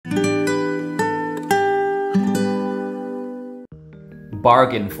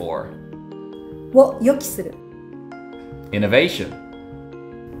bargain for, を予期する。 innovation,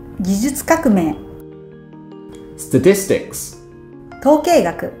 技術革命、 statistics, 統計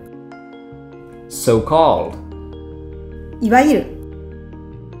学、 so-called, いわゆる、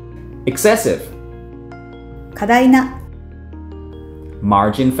 excessive, 過大な、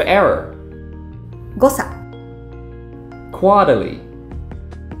 margin for error, 誤差、 quarterly,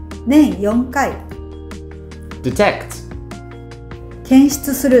 年4回、 detect, 検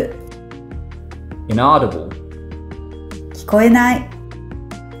出する、 inaudible, 聞こえない、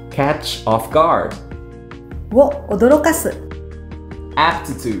 catch off guard, を驚かす、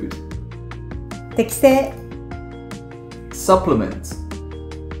 aptitude, 適正、 supplement,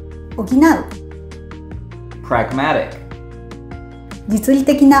 補う、 pragmatic, 実利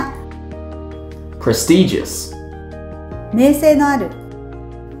的な、 prestigious, 名声のある、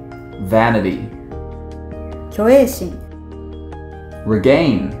 vanity, 虚栄心、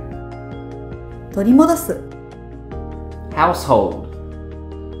 regain, 取り戻す、 household,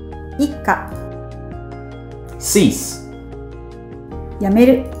 一家、 cease, やめ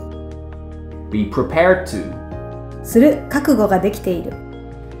る、 be prepared to, する覚悟ができている、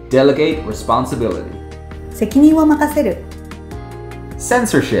 delegate responsibility, 責任を任せる、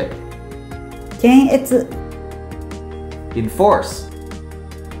 censorship, 検閲、 enforce,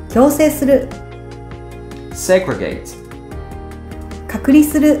 強制する、 segregate, 隔離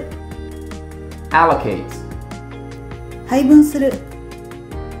する、 allocate, 配分する、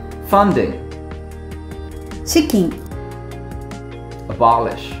 funding, 資金、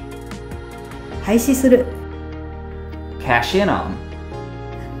 abolish, 廃止する、 cash in on,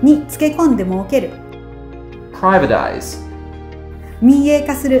 につけ込んで儲ける、 privatize, 民営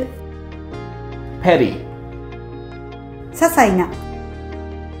化する、 petty, 些細な、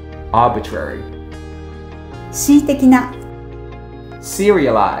 arbitrary, 恣意的な、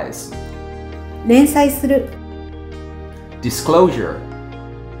 serialize, 連載する、 disclosure,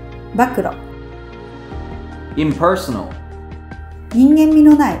 暴露、 impersonal, 人間味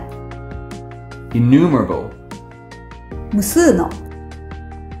のない、 innumerable, 無数の、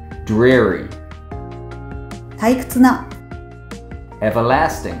 dreary, 退屈な、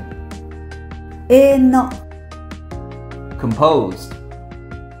 everlasting, 永遠の、 composed,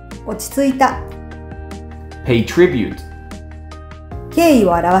 落ち着いた、 pay tribute, 敬意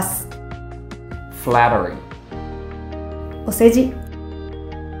を表す、 flattery, お世辞、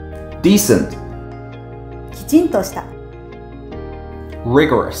 decent, きちんとした、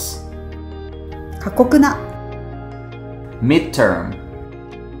 rigorous, 過酷な、 midterm,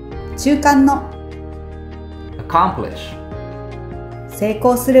 中間の、 accomplish, 成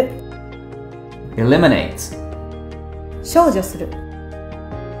功する、 eliminate, 少女する、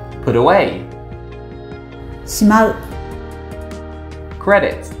 put away, しまう、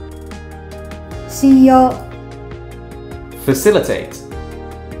 credit, 信用、 facilitate,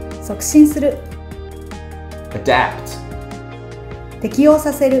 促進する、 adapt, 適応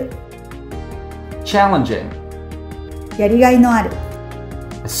させる、 challenging, やりがいのある、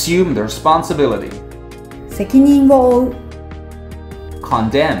 assume the responsibility, 責任を負う、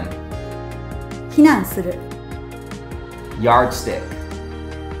 condemn, 非難する、 yardstick,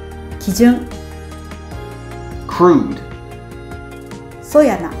 基準、 crude, そ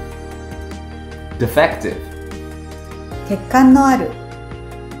やな、 defective, 欠陥のある、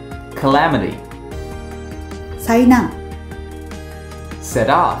 calamity, 災難 set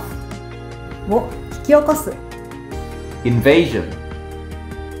off, を引き起こす、 invasion,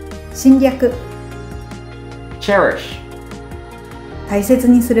 侵略、 cherish, 大切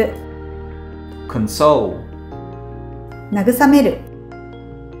にする、 console, 慰める、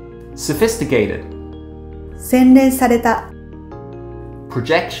 sophisticated, 洗練された、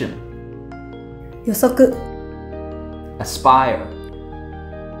 projection, 予測、 aspire,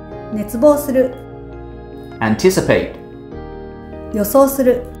 熱望する、 anticipate, 予想す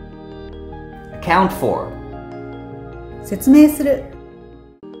る、 account for, 説明する、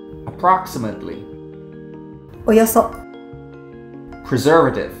 approximately, およそ、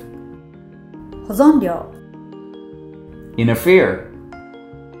 preservative, 保存料、 interfere,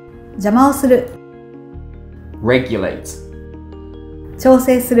 邪魔をする、 regulate, 調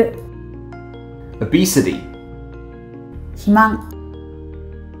整する、 obesity, 肥満、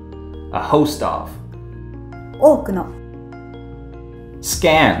 a host of, 多くの、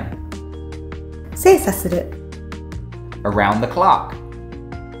 scan, 精査する、 around the clock,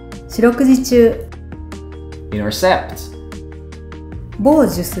 四六時中、 intercept, 傍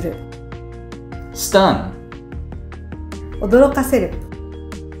受する、 stun, 驚かせる、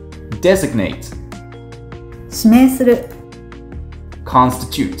 designate, 指名する、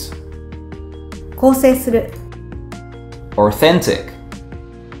constitute, 構成する、 authentic,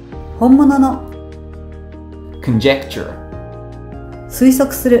 本物の、 conjecture, 推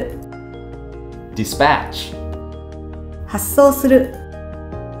測する、 dispatch, 発想する、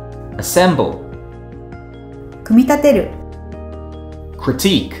 assemble, 組み立てる、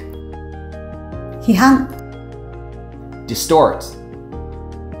 critique, 批判、 distort,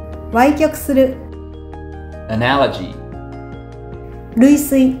 歪曲する、 analogy, 類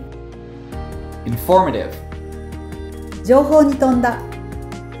推、 informative, 情報に富んだ、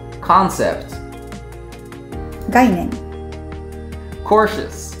 concept, 概念、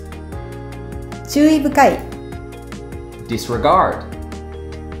 cautious, 注意深い、 disregard,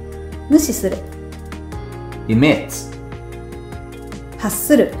 無視する、 emit, 発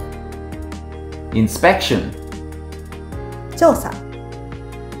する、 inspection, 調査、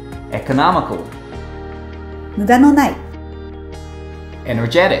 economical, 無駄のない、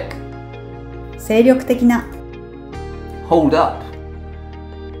 energetic, 精力的な、 hold up,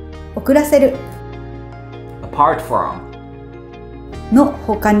 遅らせる、 apart from, の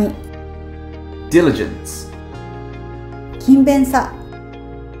他に、 diligence, 勤勉さ、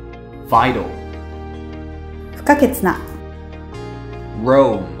 vital, 不可欠な、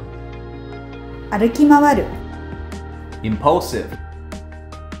 roam, 歩き回る、 impulsive,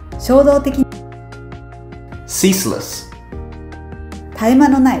 衝動的、 ceaseless, 絶え間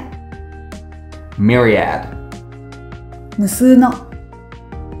のない、 myriad, 無数の、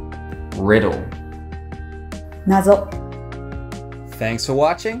 riddle. 謎。 Thanks for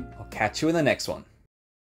watching. I'll catch you in the next one.